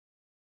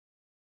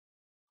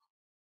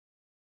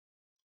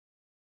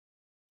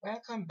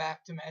Welcome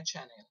back to my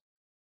channel,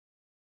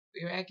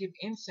 where I give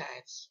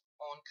insights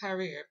on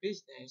career,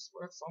 business,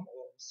 work from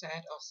home,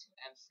 side hustle,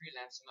 and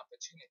freelancing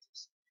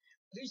opportunities.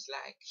 Please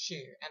like,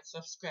 share, and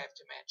subscribe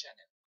to my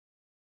channel.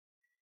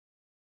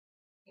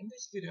 In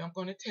this video, I'm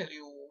going to tell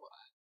you,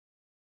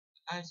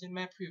 as in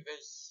my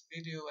previous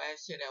video, I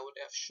said I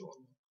would have shown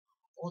you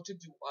how to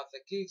do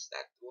other gigs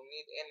that don't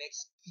need any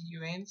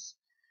experience,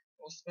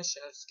 no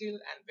special skill,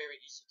 and very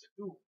easy to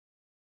do.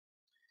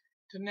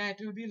 Tonight,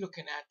 we'll be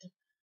looking at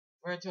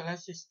virtual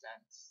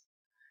assistants.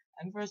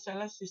 And virtual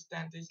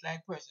assistant is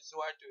like persons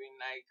who are doing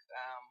like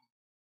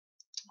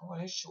I want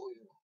to show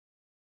you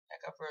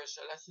like a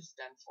virtual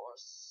assistant for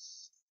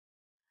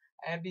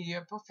I'll be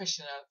your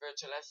professional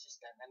virtual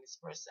assistant, and this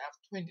person have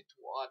 22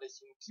 orders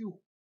in queue.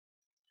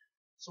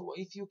 So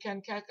if you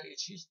can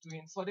calculate, she's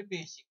doing for the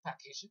basic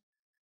package,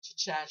 she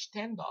charged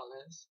 $10, 1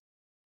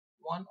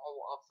 hour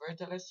of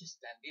virtual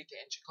assistant data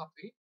entry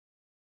copy,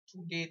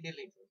 2-day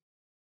delivery.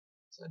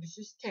 So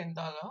this is $10,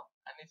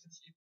 and if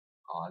it's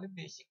all the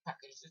basic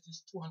package, this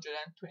is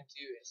 220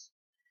 US.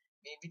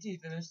 Maybe it's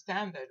even a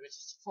standard, which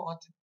is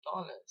 $40.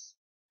 $40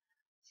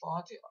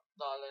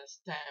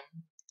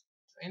 times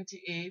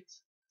 28,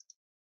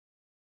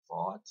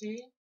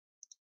 40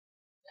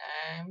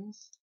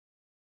 times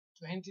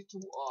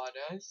 22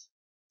 orders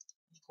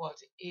equal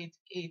to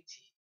 880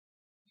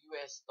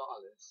 US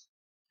dollars.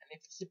 And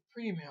if it's a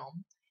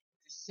premium,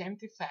 it is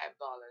 $75,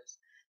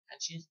 and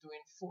she's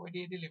doing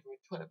 4-day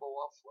delivery, 12 hours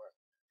of work.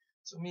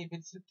 So maybe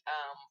it's a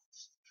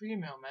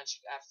premium and she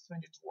has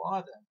 22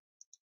 orders.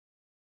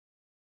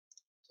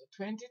 So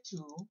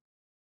 22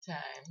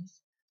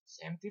 times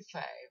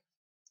 75,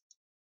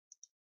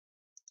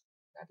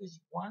 that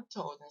is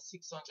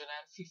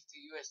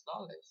 1,650 US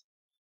dollars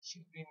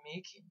she'll be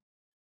making.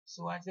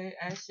 So as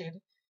I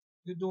said,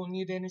 you don't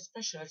need any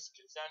special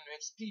skills or no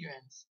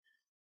experience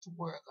to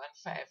work on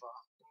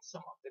Fiverr in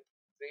some of the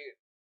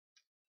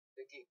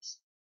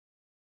gigs.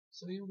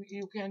 So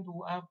you can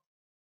do a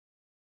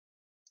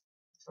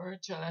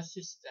virtual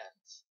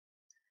assistant,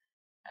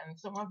 and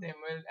some of them,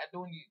 well,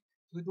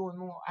 you don't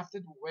know have to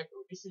do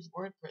this is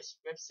WordPress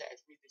website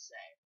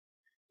redesign.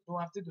 You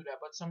don't have to do that,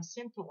 but some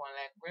simple one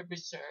like web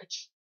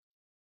research,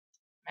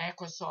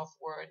 Microsoft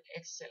Word,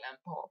 Excel, and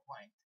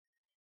PowerPoint.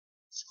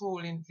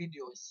 Scrolling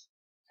videos.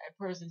 I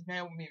personally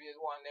maybe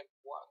want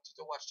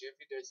to watch their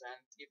videos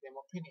and give them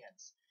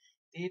opinions.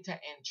 Data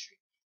entry.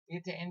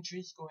 Data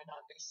entry is going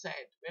on the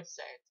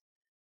website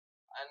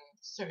and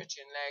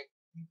searching, like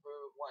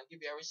people want to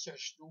give you a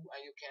research tool,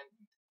 and you can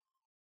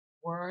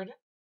Word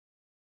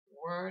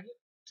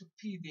to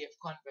PDF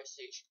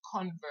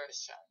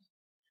conversion,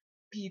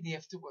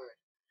 PDF to Word.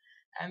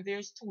 And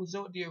there's tools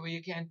out there where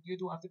you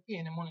don't have to pay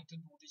any money to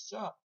do this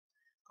job.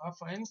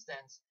 For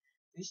instance,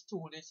 this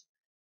tool is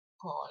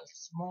called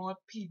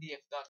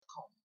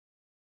smallpdf.com,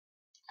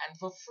 and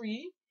for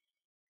free,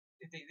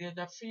 there's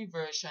a free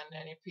version,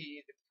 and you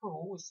pay. The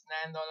pro is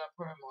 $9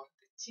 per month,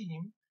 the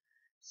team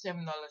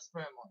 $7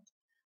 per month.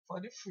 For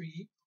the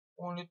free,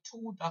 only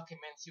 2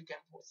 documents you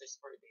can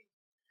process per day.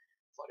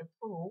 For the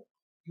pro,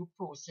 you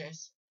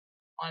process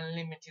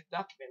unlimited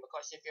document,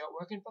 because if you're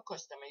working for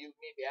customer, you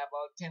maybe have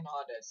about 10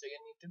 orders, so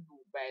you need to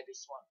buy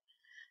this one.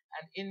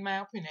 And in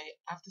my opinion, you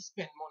have to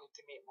spend money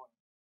to make money.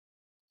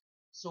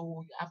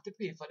 So you have to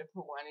pay for the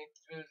pro, and it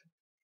will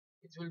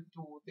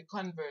do the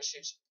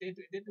conversion. They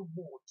do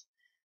both.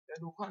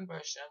 They do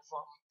conversion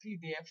from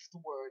PDF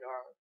to Word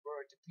or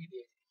Word to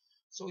PDF.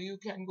 So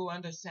you can go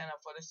and sign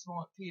up for the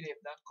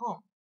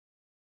smallpdf.com,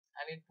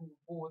 and it do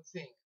both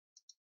things.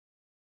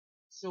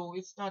 So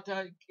it's not that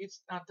like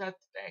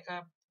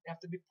you have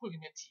to be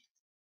pulling your teeth.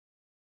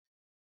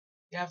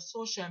 They have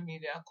social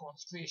media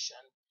accounts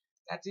creation.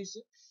 That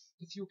is,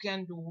 if you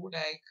can do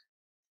like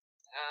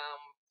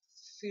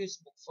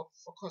Facebook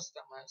for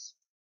customers,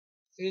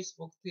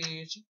 Facebook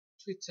page,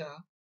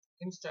 Twitter,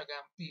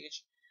 Instagram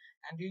page,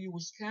 and you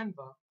use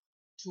Canva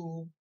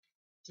to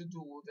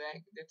do,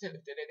 like they tell you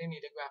that they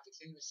need a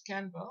graphics. You use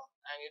Canva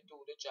and you do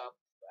the job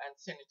and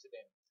send it to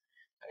them.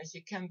 I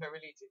say Canva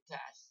related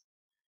tasks.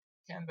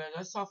 Canva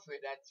is a software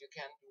that you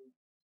can do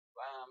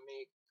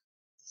make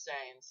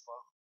designs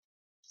for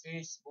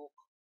Facebook,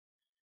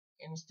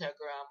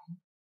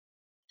 Instagram,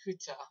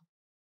 Twitter,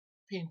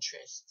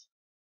 Pinterest,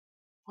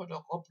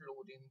 product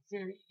uploading,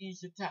 very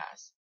easy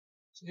task.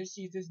 So you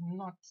see, it is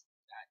not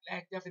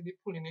like you have to be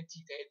pulling your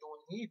teeth. You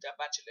don't need a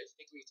bachelor's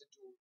degree to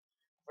do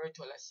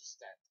virtual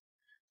assistant.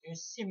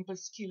 There's simple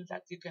skill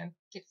that you can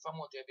take from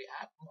whatever you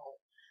have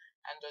now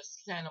and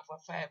just sign up for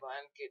Fiverr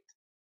and get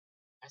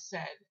a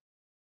side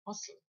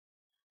hustle.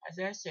 As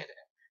I said,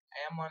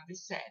 I am on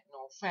this site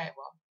now,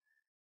 Fiverr.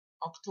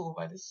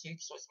 October the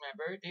 6th was my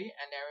birthday,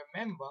 and I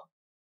remember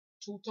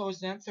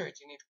 2013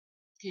 it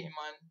came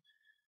on,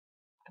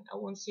 and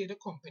I won't say the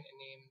company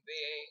name.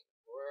 They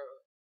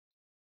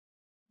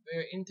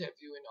were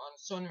interviewing on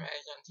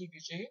Sunrise on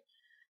TVJ.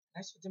 And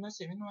I said to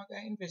myself, you know, I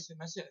gotta invest in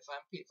myself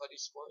and pay for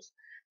this course.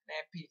 And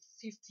I paid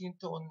 $15,000,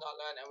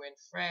 and I went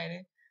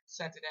Friday,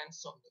 Saturday, and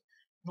Sunday.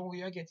 No,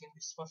 you're getting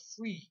this for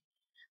free.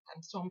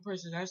 And some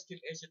persons are still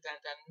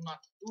hesitant and not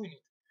doing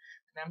it.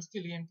 And I'm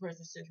still in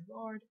person. Said,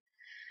 Lord,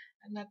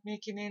 I'm not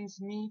making ends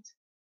meet.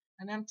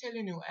 And I'm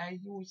telling you, I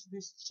use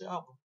this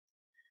job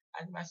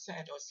as my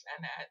side hustle,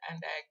 and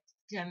I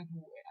can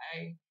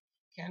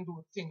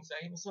do things.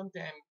 I even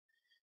sometimes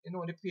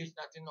the pay is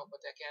not enough,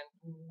 but I can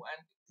do,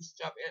 and this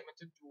job help me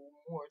to do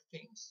more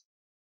things.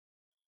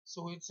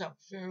 So it's a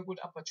very good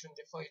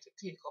opportunity for you to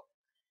take up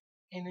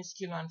any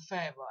skill on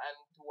Fiverr and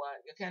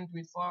you can do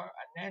it for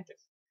a 9 to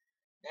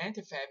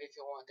 5 if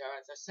you want, or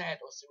as a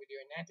side hustle with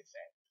your 9 to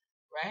 5.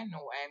 Right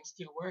now, I am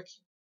still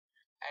working.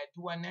 I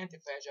do a 9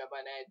 to 5 job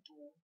and I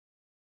do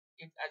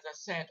it as a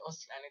side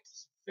hustle, and it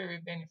is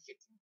very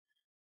benefiting.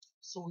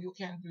 So you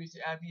can do it.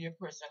 I'll be your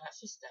personal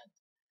assistant.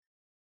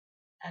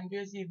 And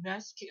there's even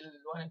a skill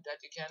one that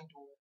you can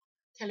do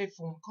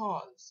telephone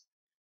calls.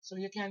 So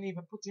you can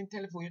even put in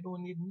telephone. You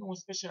don't need no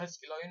special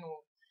skill,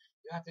 or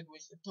you have to do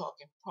is to talk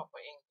in proper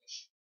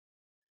English,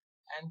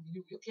 and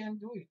you can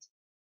do it.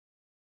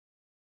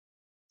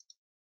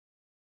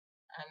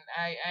 And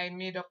I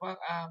made up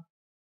a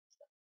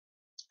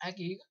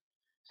gig.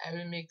 I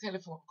will make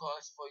telephone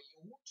calls for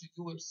you to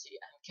USA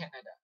and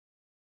Canada.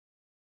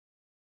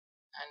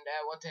 And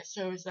what a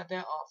service that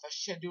I offer: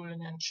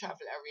 scheduling and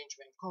travel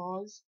arrangement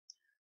calls,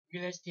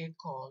 real estate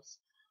calls,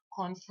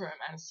 confirm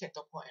and set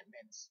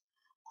appointments,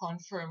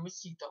 confirm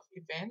receipt of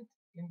event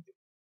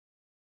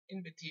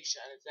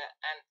invitations,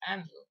 and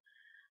handle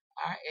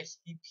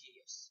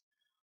RSVPs,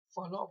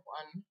 follow up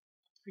on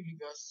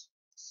previous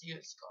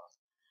sales call,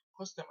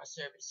 customer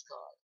service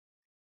call,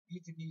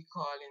 B2B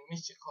calling,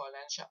 mystery call,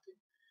 and shopping.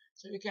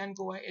 So you can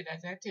go ahead,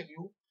 as I tell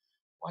you,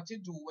 what you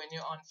do when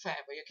you're on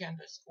Fiverr. You can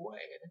just go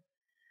ahead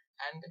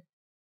and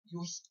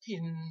you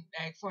spin,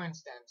 like for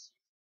instance,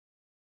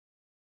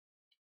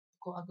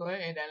 go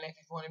ahead and like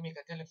if you want to make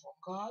a telephone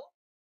call,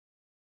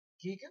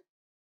 gig,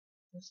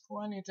 just go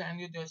on it and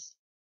you're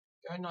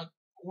not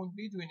won't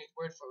be doing it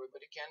word for word,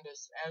 but you can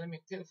just I'll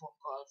make telephone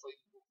call for you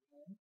to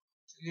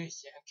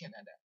USA and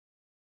Canada.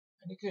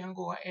 And you can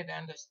go ahead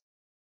and just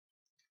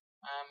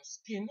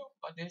spin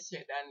what they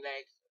said and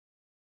like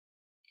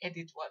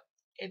edit what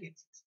edit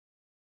it.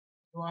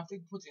 You don't have to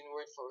put in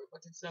word for it,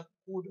 but it's a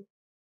good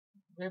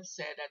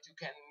website that you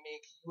can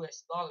make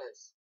US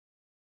dollars.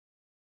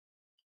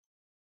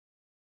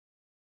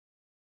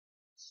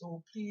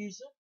 So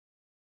please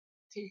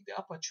take the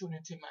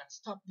opportunity, man.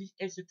 Stop being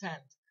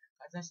hesitant.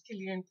 Because I'm still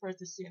hearing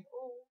persons saying,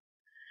 oh,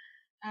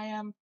 I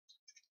am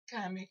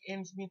can't make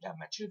ends meet of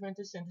my children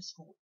to send to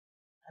school.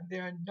 And they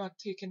are not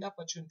taking the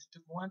opportunity to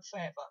go on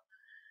Fiverr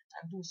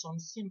and do some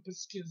simple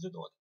skills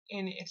without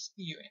any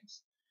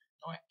experience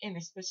or any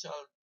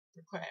special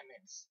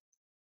requirements.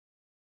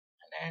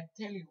 And I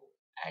tell you,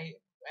 I,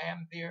 I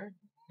am there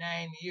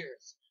 9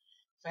 years.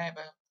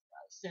 Fiverr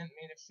sent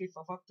me the 5th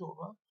of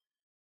October,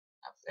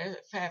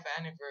 Fiverr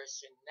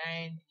anniversary,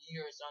 9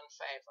 years on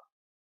Fiverr.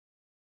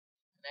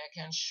 And I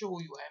can show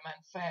you I'm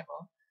on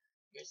Fiverr.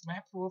 Here's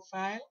my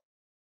profile.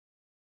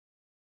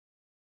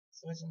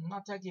 So it's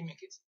not a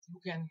gimmick. You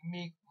can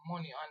make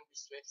money on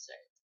this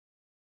website.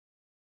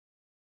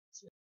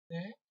 So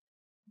there,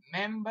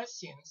 member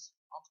since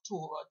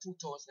October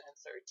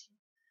 2013.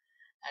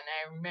 And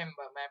I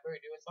remember my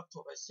birthday was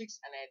October 6th,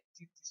 and I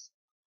did this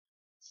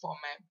for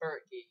my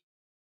birthday.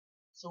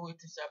 So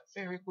it is a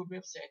very good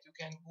website. You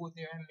can go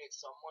there and make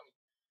some money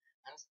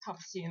and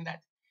stop saying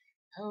that,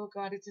 oh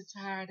God, it is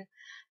hard.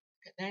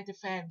 9 to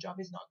 5 job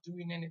is not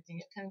doing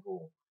anything. You can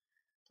go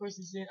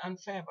persons on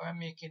Fiverr are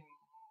making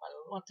a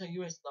lot of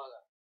US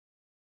dollar.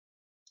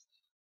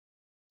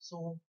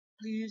 So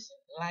please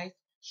like,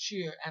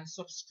 share, and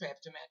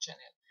subscribe to my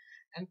channel.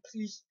 And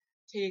please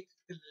take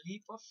the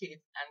leap of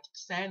faith and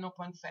sign up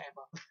on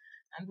Fiverr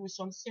and do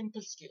some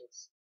simple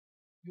skills.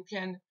 You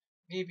can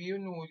maybe you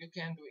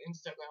can do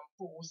Instagram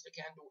posts, you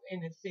can do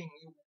anything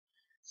you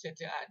set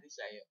your heart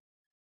desire.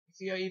 If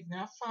you're even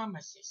a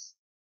pharmacist,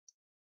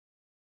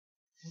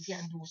 you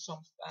can do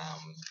some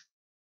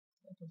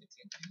put it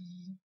in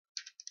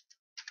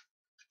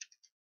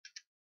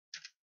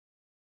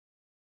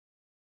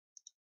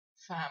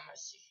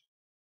pharmacy.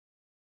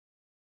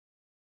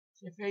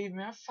 So if you're even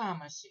a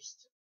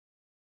pharmacist,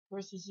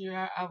 versus you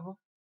have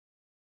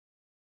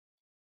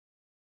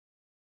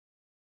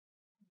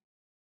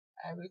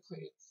I will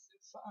create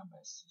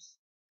pharmacist.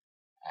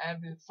 I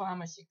will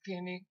pharmacy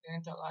clinic,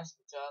 dental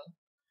hospital.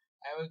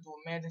 I will do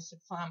medicine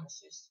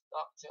pharmacist,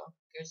 doctor,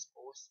 guest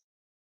post.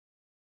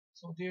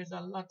 So there's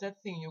a lot of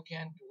things you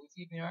can do. If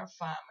even you're a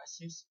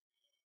pharmacist,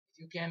 if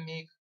you can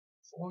make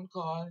phone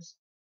calls,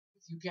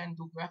 if you can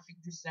do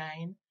graphic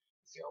design,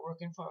 if you're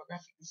working for a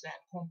graphic design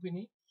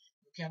company,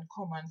 you can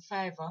come on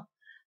Fiverr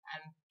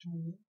and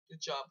do the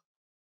job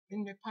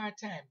in the part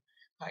time.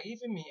 But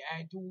even me,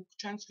 I do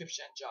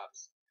transcription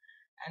jobs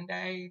and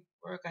I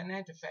work a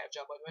 9 to 5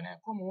 job. But when I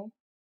come home,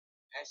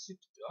 I sit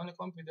on the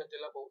computer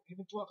till about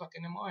even 2 o'clock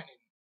in the morning,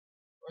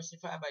 or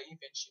if I have an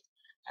even shift,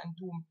 and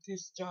do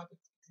this job. It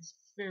is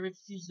very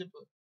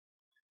feasible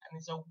and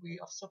it's a way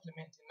of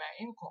supplementing my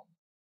income.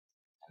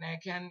 And I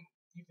can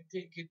even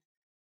take it,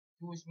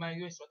 use my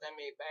US what I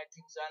may buy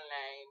things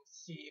online,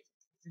 save.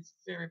 It is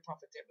very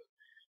profitable.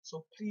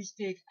 So please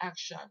take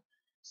action.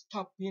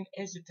 Stop being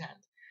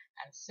hesitant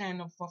and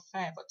sign up for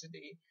Fiverr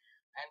today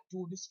and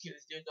do the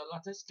skills. There's a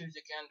lot of skills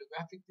you can do: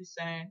 graphic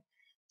design,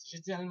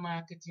 digital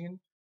marketing,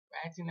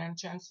 writing and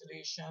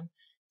translation,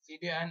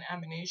 video and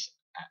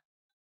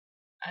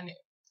ani-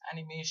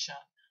 animation,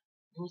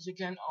 music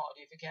and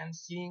audio. If you can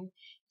sing,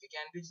 if you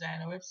can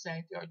design a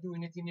website, you're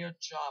doing it in your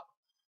job.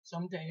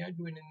 Sometimes you're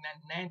doing it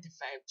in a 9 to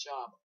 5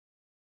 job.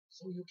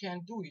 So you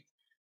can do it.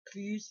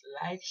 Please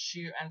like,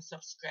 share, and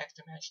subscribe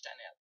to my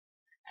channel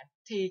and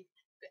take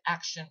the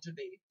action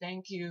today.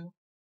 Thank you.